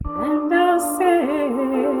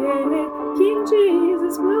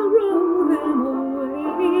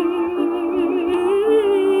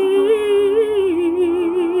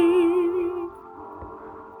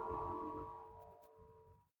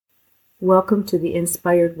Welcome to the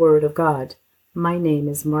Inspired Word of God. My name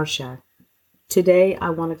is Marcia. Today I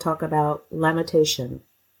want to talk about lamentation.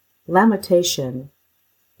 Lamentation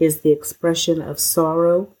is the expression of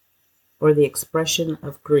sorrow or the expression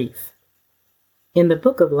of grief. In the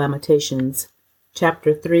book of Lamentations,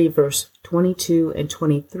 chapter 3, verse 22 and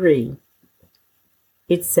 23,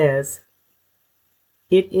 it says,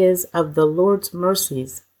 "It is of the Lord's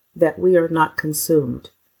mercies that we are not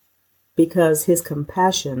consumed, because his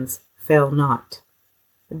compassions fail not.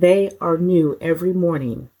 They are new every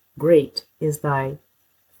morning. Great is thy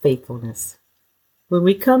faithfulness." When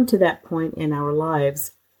we come to that point in our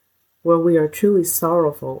lives where we are truly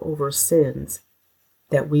sorrowful over sins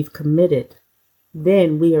that we've committed,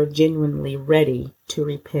 then we are genuinely ready to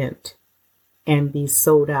repent and be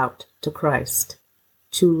sold out to Christ,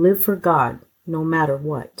 to live for God no matter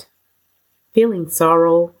what. Feeling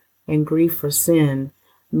sorrow and grief for sin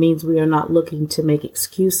means we are not looking to make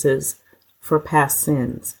excuses for past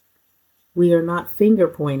sins. We are not finger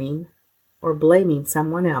pointing or blaming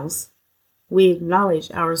someone else. We acknowledge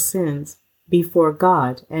our sins before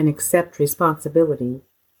God and accept responsibility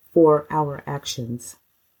for our actions.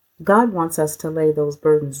 God wants us to lay those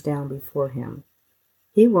burdens down before him.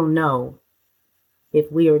 He will know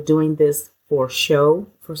if we are doing this for show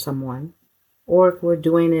for someone, or if we're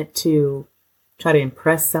doing it to try to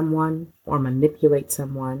impress someone or manipulate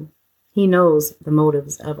someone. He knows the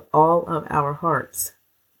motives of all of our hearts.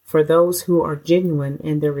 For those who are genuine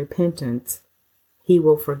in their repentance, he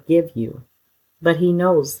will forgive you. But he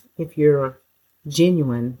knows if you're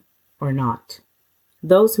genuine or not.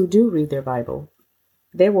 Those who do read their Bible,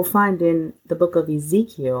 they will find in the book of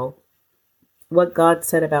Ezekiel what God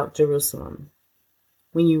said about Jerusalem.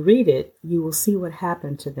 When you read it, you will see what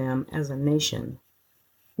happened to them as a nation.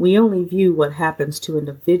 We only view what happens to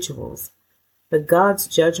individuals, but God's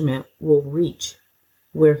judgment will reach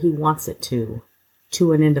where he wants it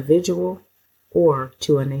to an individual or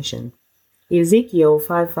to a nation. Ezekiel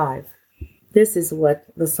 5:5. This is what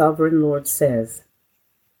the sovereign Lord says.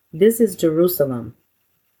 "This is Jerusalem,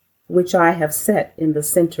 which I have set in the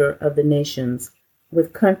center of the nations,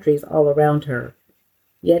 with countries all around her.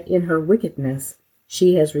 Yet in her wickedness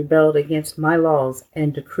she has rebelled against my laws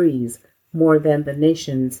and decrees more than the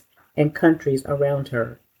nations and countries around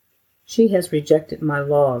her. She has rejected my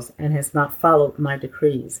laws and has not followed my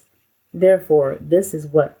decrees. Therefore, this is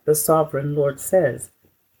what the sovereign Lord says.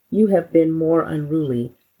 You have been more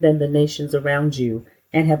unruly than the nations around you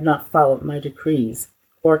and have not followed my decrees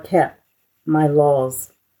or kept my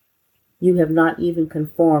laws. You have not even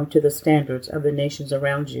conformed to the standards of the nations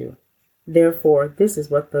around you. Therefore, this is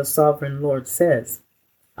what the sovereign Lord says.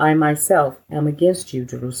 I myself am against you,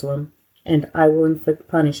 Jerusalem, and I will inflict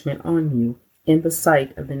punishment on you in the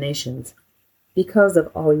sight of the nations. Because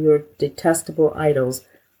of all your detestable idols,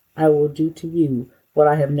 I will do to you what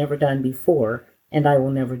I have never done before, and I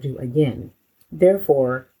will never do again.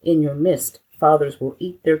 Therefore, in your midst, fathers will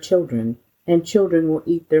eat their children, and children will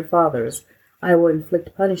eat their fathers. I will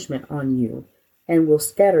inflict punishment on you, and will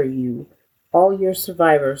scatter you, all your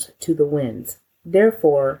survivors, to the winds.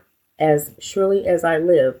 Therefore, as surely as I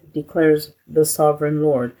live, declares the sovereign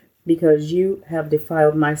Lord, because you have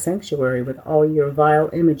defiled my sanctuary with all your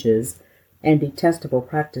vile images and detestable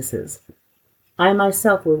practices, I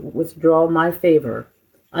myself will withdraw my favor.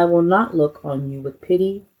 I will not look on you with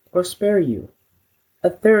pity or spare you.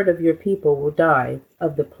 A third of your people will die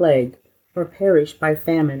of the plague or perish by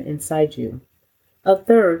famine inside you. A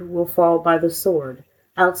third will fall by the sword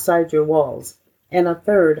outside your walls, and a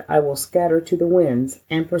third I will scatter to the winds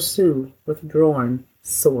and pursue with drawn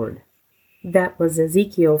sword." That was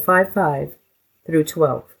Ezekiel 5:5 through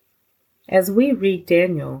 12. As we read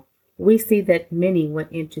Daniel, we see that many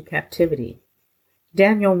went into captivity.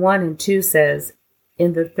 Daniel 1 and 2 says,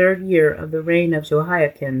 "In the 3rd year of the reign of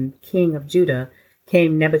Jehoiakim, king of Judah,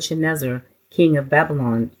 came Nebuchadnezzar, king of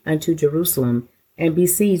Babylon, unto Jerusalem, and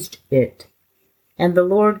besieged it. And the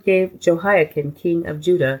Lord gave Jehoiakim, king of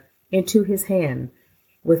Judah, into his hand,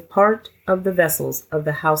 with part of the vessels of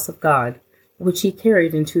the house of God, which he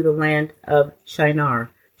carried into the land of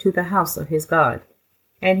Shinar, to the house of his God.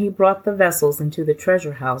 And he brought the vessels into the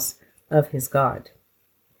treasure house of his God."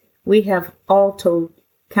 We have all told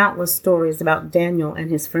countless stories about Daniel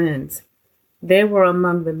and his friends. They were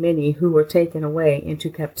among the many who were taken away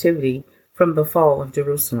into captivity from the fall of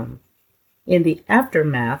Jerusalem. In the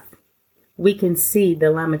aftermath, we can see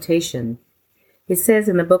the lamentation. It says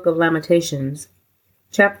in the book of Lamentations,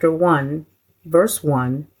 chapter 1, verse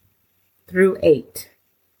 1 through 8,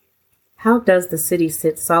 "How does the city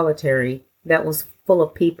sit solitary that was full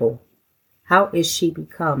of people? How is she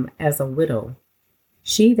become as a widow?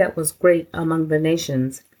 She that was great among the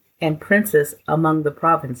nations and princess among the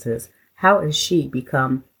provinces, how is she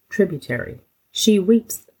become tributary? She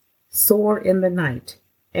weeps sore in the night,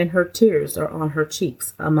 and her tears are on her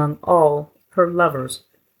cheeks. Among all her lovers,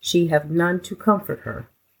 she have none to comfort her.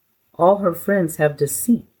 All her friends have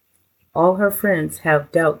deceit. All her friends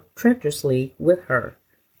have dealt treacherously with her.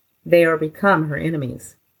 They are become her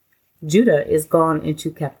enemies. Judah is gone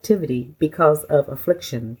into captivity because of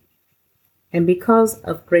affliction, and because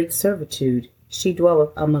of great servitude she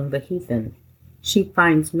dwelleth among the heathen. She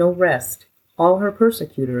finds no rest. All her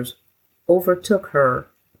persecutors overtook her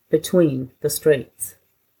between the straits.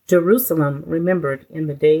 Jerusalem remembered in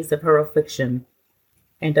the days of her affliction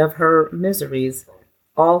and of her miseries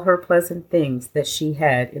all her pleasant things that she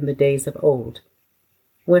had in the days of old,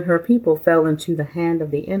 when her people fell into the hand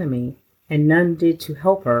of the enemy, and none did to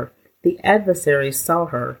help her. The adversaries saw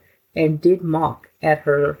her and did mock at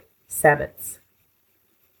her Sabbaths.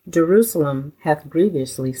 Jerusalem hath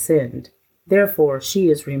grievously sinned, therefore she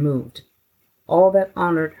is removed. All that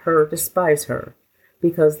honored her despise her,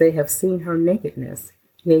 because they have seen her nakedness.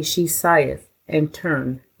 Yea, she sigheth and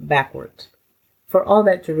turned backward. For all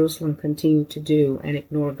that Jerusalem continued to do and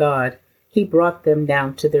ignore God, he brought them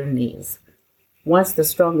down to their knees. Once the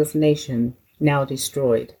strongest nation, now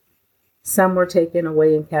destroyed. Some were taken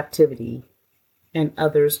away in captivity, and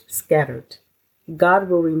others scattered. God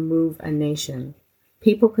will remove a nation.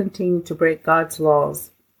 People continue to break God's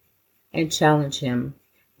laws and challenge him,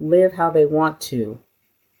 live how they want to.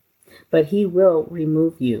 But he will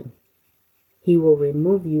remove you. He will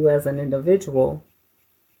remove you as an individual,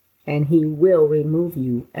 and he will remove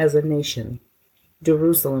you as a nation.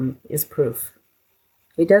 Jerusalem is proof.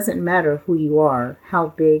 It doesn't matter who you are, how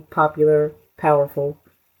big, popular, powerful.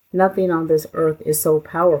 Nothing on this earth is so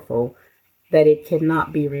powerful that it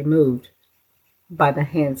cannot be removed by the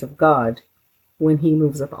hands of God when he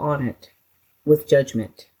moves upon it with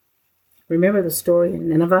judgment. Remember the story in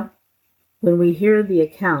Nineveh? When we hear the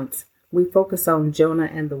accounts, we focus on Jonah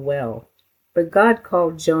and the well. But God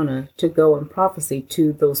called Jonah to go and prophesy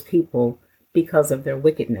to those people because of their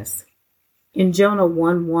wickedness. In Jonah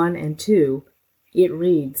 1:1 and 2, it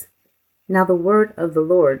reads, Now the word of the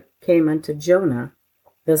Lord came unto Jonah,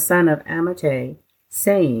 the son of Amittai,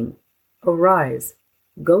 saying, Arise,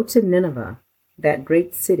 go to Nineveh, that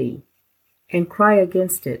great city, and cry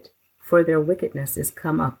against it, for their wickedness is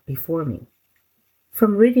come up before me.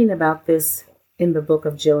 From reading about this in the book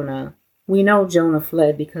of Jonah, we know Jonah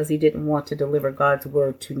fled because he didn't want to deliver God's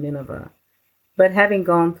word to Nineveh. But having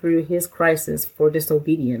gone through his crisis for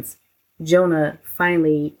disobedience, Jonah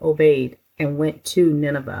finally obeyed and went to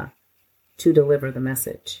Nineveh to deliver the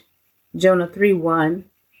message. Jonah 3:1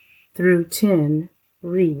 through 10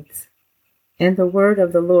 reads, And the word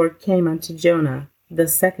of the Lord came unto Jonah the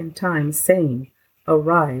second time, saying,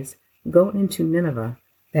 Arise, go into Nineveh,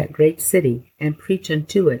 that great city, and preach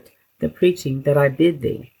unto it the preaching that I bid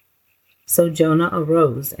thee. So Jonah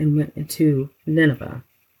arose and went into Nineveh,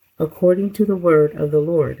 according to the word of the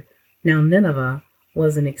Lord. Now Nineveh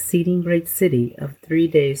was an exceeding great city of 3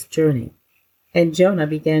 days' journey. And Jonah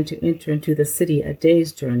began to enter into the city a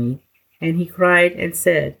day's journey, and he cried and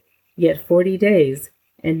said, Yet 40 days,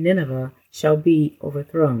 and Nineveh shall be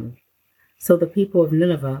overthrown. So the people of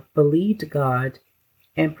Nineveh believed God,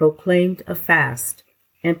 and proclaimed a fast,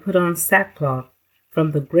 and put on sackcloth,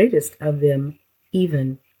 from the greatest of them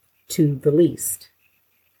even to the least.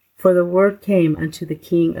 For the word came unto the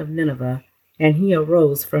king of Nineveh, and he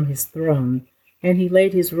arose from his throne, and he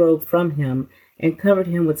laid his robe from him, and covered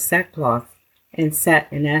him with sackcloth, and sat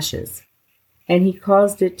in ashes. And he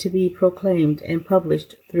caused it to be proclaimed and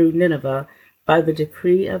published through Nineveh by the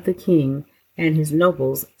decree of the king and his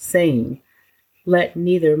nobles, saying, Let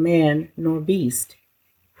neither man nor beast,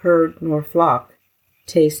 herd nor flock,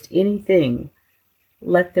 taste anything,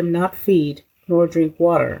 let them not feed nor drink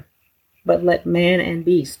water, but let man and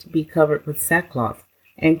beast be covered with sackcloth,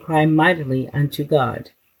 and cry mightily unto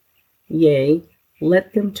God. Yea,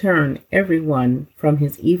 let them turn every one from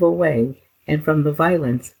his evil way, and from the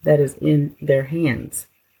violence that is in their hands.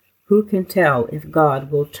 Who can tell if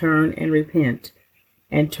God will turn and repent,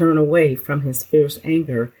 and turn away from his fierce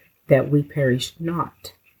anger, that we perish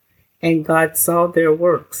not? And God saw their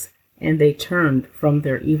works, and they turned from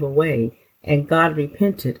their evil way, and God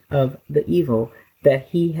repented of the evil that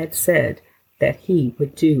he had said that he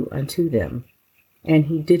would do unto them, and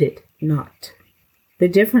he did it not. The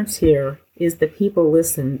difference here is the people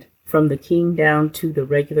listened from the king down to the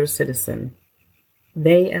regular citizen.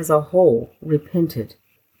 They as a whole repented,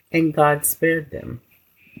 and God spared them.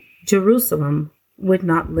 Jerusalem would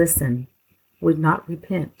not listen, would not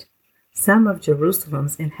repent. Some of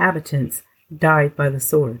Jerusalem's inhabitants died by the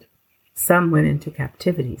sword. Some went into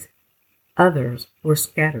captivities. Others were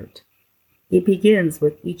scattered. It begins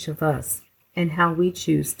with each of us and how we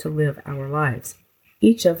choose to live our lives.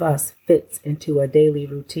 Each of us fits into a daily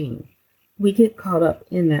routine. We get caught up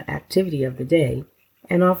in the activity of the day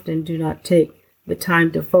and often do not take the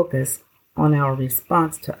time to focus on our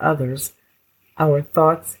response to others, our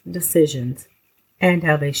thoughts, decisions, and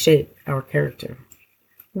how they shape our character.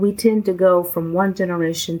 We tend to go from one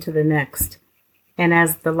generation to the next, and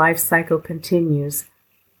as the life cycle continues,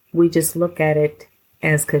 we just look at it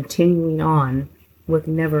as continuing on with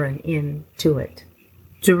never an end to it.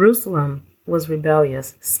 Jerusalem was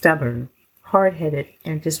rebellious, stubborn, hard-headed,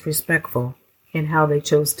 and disrespectful in how they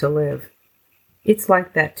chose to live. It's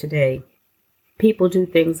like that today. People do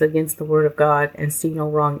things against the Word of God and see no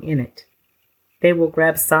wrong in it. They will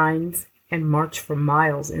grab signs and march for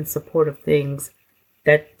miles in support of things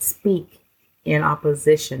that speak in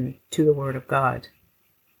opposition to the Word of God.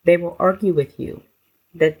 They will argue with you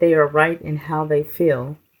that they are right in how they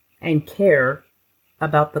feel and care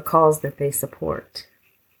about the cause that they support.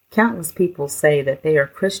 Countless people say that they are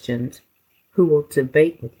Christians who will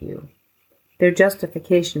debate with you. Their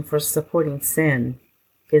justification for supporting sin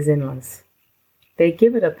is endless. They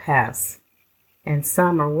give it a pass, and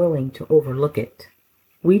some are willing to overlook it.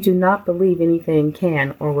 We do not believe anything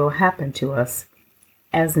can or will happen to us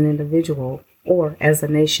as an individual or as a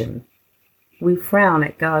nation. We frown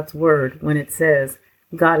at God's word when it says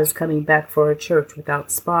God is coming back for a church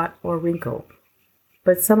without spot or wrinkle.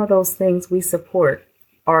 But some of those things we support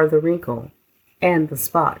are the wrinkle and the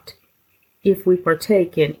spot. If we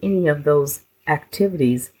partake in any of those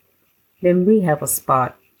activities, then we have a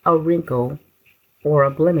spot, a wrinkle, or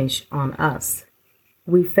a blemish on us.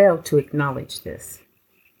 We fail to acknowledge this.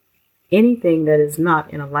 Anything that is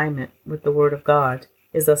not in alignment with the Word of God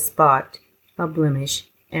is a spot, a blemish,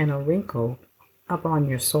 and a wrinkle upon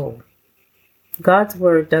your soul. God's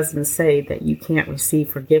Word doesn't say that you can't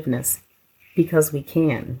receive forgiveness, because we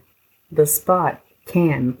can. The spot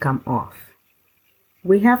can come off.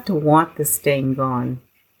 We have to want the stain gone.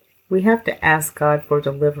 We have to ask God for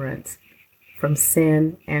deliverance from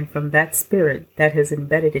sin and from that spirit that has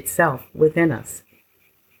embedded itself within us.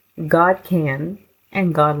 God can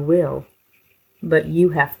and God will, but you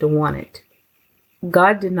have to want it.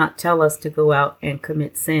 God did not tell us to go out and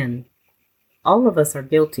commit sin. All of us are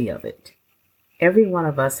guilty of it. Every one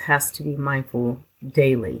of us has to be mindful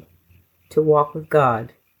daily to walk with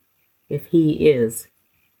God if He is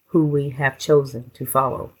who we have chosen to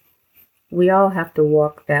follow. We all have to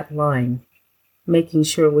walk that line, making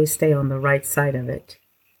sure we stay on the right side of it.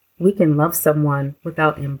 We can love someone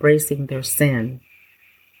without embracing their sin.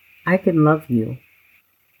 I can love you,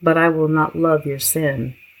 but I will not love your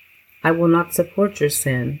sin. I will not support your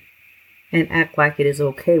sin and act like it is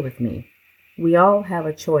okay with me. We all have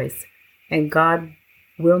a choice, and God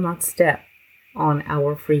will not step on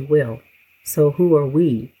our free will. So who are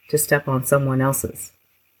we to step on someone else's?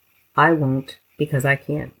 I won't, because I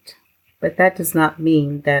can't. But that does not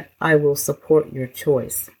mean that I will support your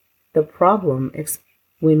choice. The problem is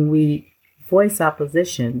when we voice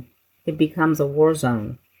opposition, it becomes a war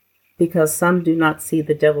zone, because some do not see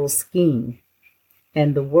the devil's scheme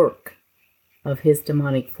and the work of his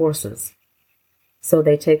demonic forces. So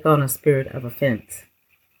they take on a spirit of offense.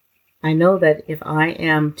 I know that if I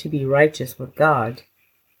am to be righteous with God,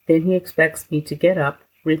 then He expects me to get up,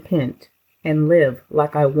 repent, and live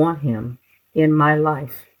like I want Him in my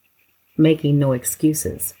life, making no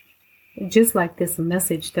excuses. Just like this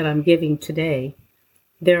message that I'm giving today,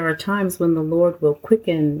 there are times when the Lord will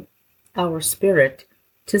quicken our spirit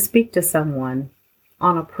to speak to someone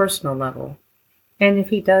on a personal level. And if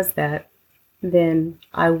He does that, then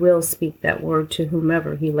I will speak that word to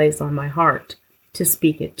whomever He lays on my heart to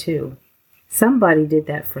speak it to. Somebody did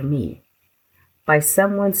that for me. By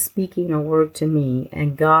someone speaking a word to me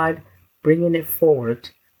and God bringing it forward,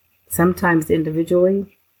 sometimes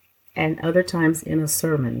individually and other times in a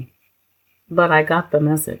sermon. But I got the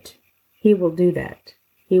message. He will do that.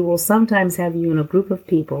 He will sometimes have you in a group of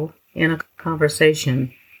people in a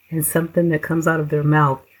conversation, and something that comes out of their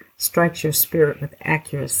mouth strikes your spirit with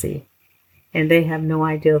accuracy. And they have no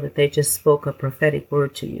idea that they just spoke a prophetic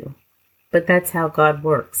word to you. But that's how God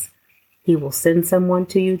works. He will send someone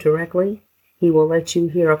to you directly. He will let you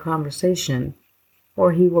hear a conversation,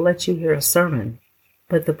 or He will let you hear a sermon.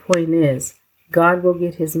 But the point is, God will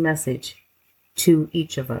get His message to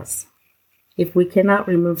each of us. If we cannot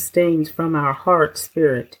remove stains from our heart,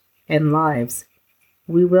 spirit, and lives,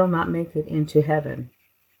 we will not make it into heaven.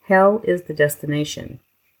 Hell is the destination.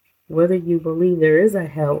 Whether you believe there is a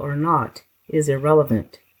hell or not is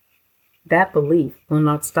irrelevant. That belief will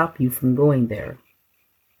not stop you from going there.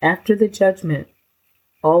 After the judgment,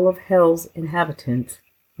 all of hell's inhabitants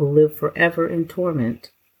will live forever in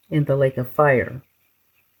torment in the lake of fire.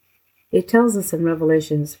 It tells us in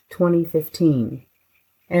Revelations 20:15,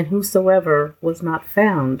 "And whosoever was not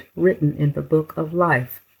found written in the book of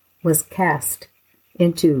life was cast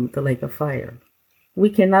into the lake of fire." We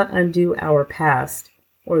cannot undo our past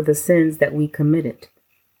or the sins that we committed,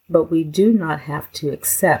 but we do not have to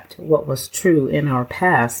accept what was true in our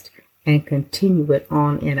past and continue it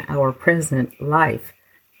on in our present life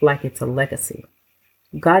like it's a legacy.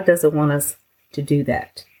 God doesn't want us to do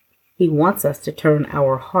that. He wants us to turn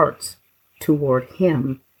our hearts toward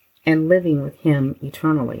Him and living with Him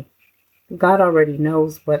eternally. God already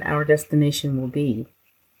knows what our destination will be.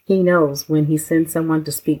 He knows when He sends someone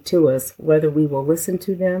to speak to us, whether we will listen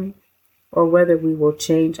to them or whether we will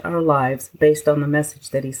change our lives based on the message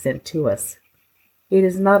that He sent to us. It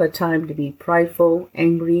is not a time to be prideful,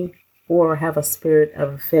 angry, or have a spirit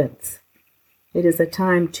of offense. It is a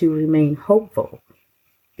time to remain hopeful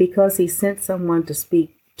because He sent someone to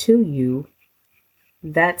speak to you.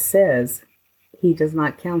 That says He does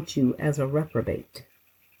not count you as a reprobate.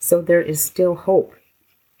 So there is still hope,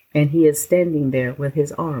 and He is standing there with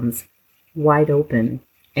His arms wide open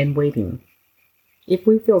and waiting. If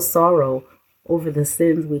we feel sorrow over the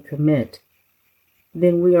sins we commit,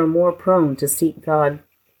 then we are more prone to seek God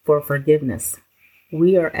for forgiveness.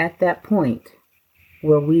 We are at that point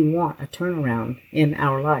where we want a turnaround in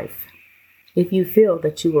our life. If you feel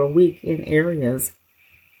that you are weak in areas,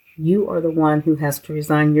 you are the one who has to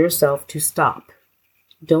resign yourself to stop.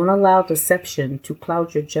 Don't allow deception to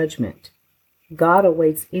cloud your judgment. God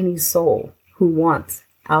awaits any soul who wants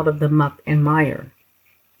out of the muck and mire.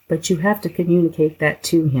 But you have to communicate that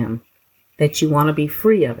to Him, that you want to be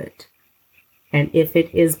free of it. And if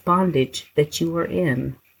it is bondage that you are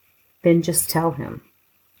in, then just tell Him.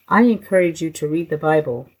 I encourage you to read the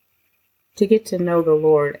Bible, to get to know the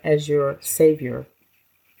Lord as your Savior.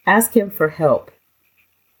 Ask Him for help.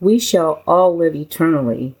 We shall all live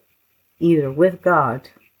eternally, either with God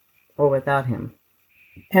or without Him.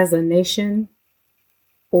 As a nation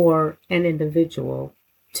or an individual,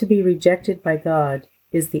 to be rejected by God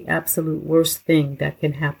is the absolute worst thing that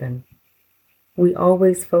can happen. We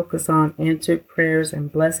always focus on answered prayers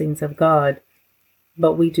and blessings of God,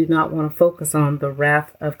 but we do not want to focus on the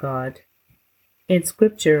wrath of God. In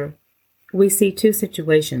Scripture, we see two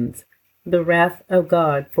situations: the wrath of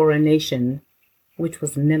God for a nation, which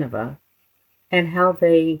was Nineveh, and how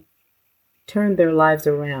they turned their lives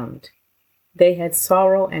around. They had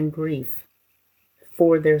sorrow and grief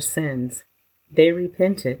for their sins. They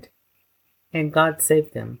repented, and God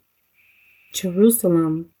saved them.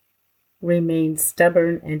 Jerusalem remained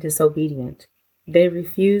stubborn and disobedient. They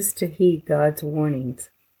refused to heed God's warnings.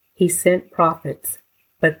 He sent prophets,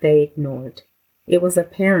 but they ignored. It was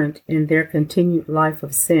apparent in their continued life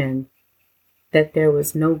of sin that there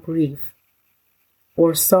was no grief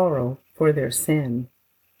or sorrow for their sin,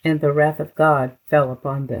 and the wrath of God fell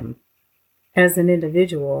upon them. As an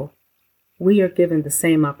individual, we are given the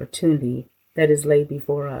same opportunity that is laid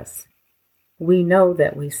before us. We know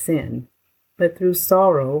that we sin, but through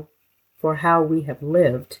sorrow for how we have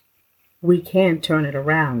lived, we can turn it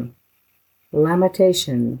around.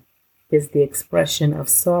 Lamentation is the expression of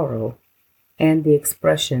sorrow and the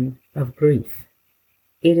expression of grief.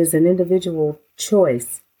 It is an individual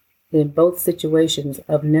choice in both situations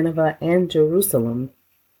of Nineveh and Jerusalem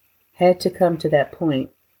had to come to that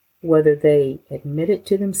point whether they admitted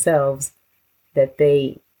to themselves that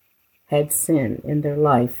they had sin in their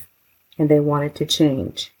life and they wanted to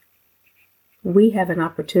change. We have an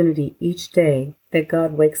opportunity each day that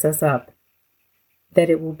God wakes us up, that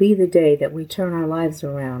it will be the day that we turn our lives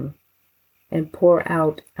around and pour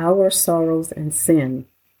out our sorrows and sin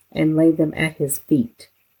and lay them at His feet.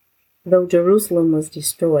 Though Jerusalem was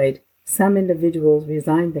destroyed, some individuals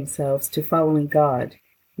resigned themselves to following God.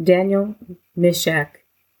 Daniel, Meshach,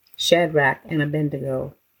 Shadrach, and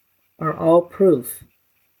Abednego are all proof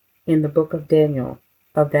in the book of Daniel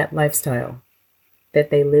of that lifestyle,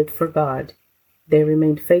 that they lived for God. They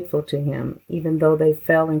remained faithful to Him, even though they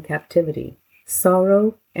fell in captivity.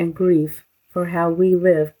 Sorrow and grief for how we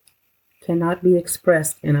live cannot be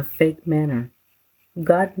expressed in a fake manner.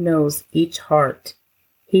 God knows each heart.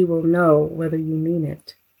 He will know whether you mean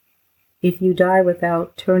it. If you die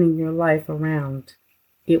without turning your life around,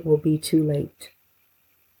 it will be too late.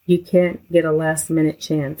 You can't get a last-minute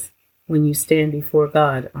chance when you stand before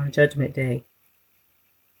God on Judgment Day.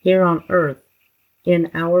 Here on earth,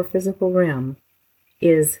 in our physical realm,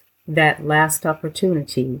 is that last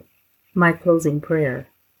opportunity. My closing prayer: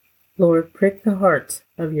 Lord, prick the hearts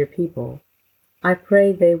of your people. I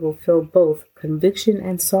pray they will feel both conviction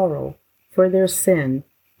and sorrow for their sin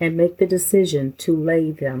and make the decision to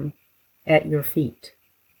lay them at your feet.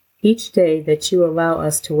 Each day that you allow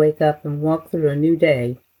us to wake up and walk through a new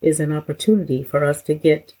day is an opportunity for us to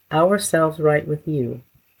get ourselves right with you.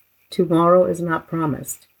 Tomorrow is not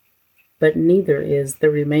promised, but neither is the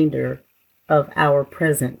remainder of our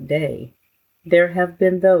present day. There have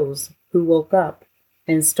been those who woke up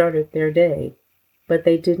and started their day, but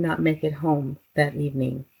they did not make it home that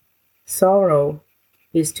evening. Sorrow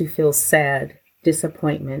is to feel sad,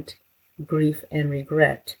 disappointment, grief, and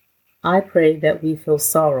regret. I pray that we feel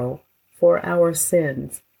sorrow for our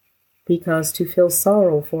sins, because to feel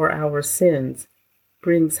sorrow for our sins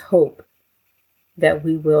brings hope that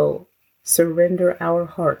we will surrender our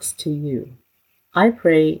hearts to you. I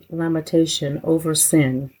pray lamentation over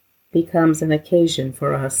sin becomes an occasion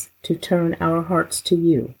for us to turn our hearts to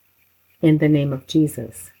you. In the name of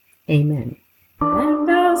Jesus, amen.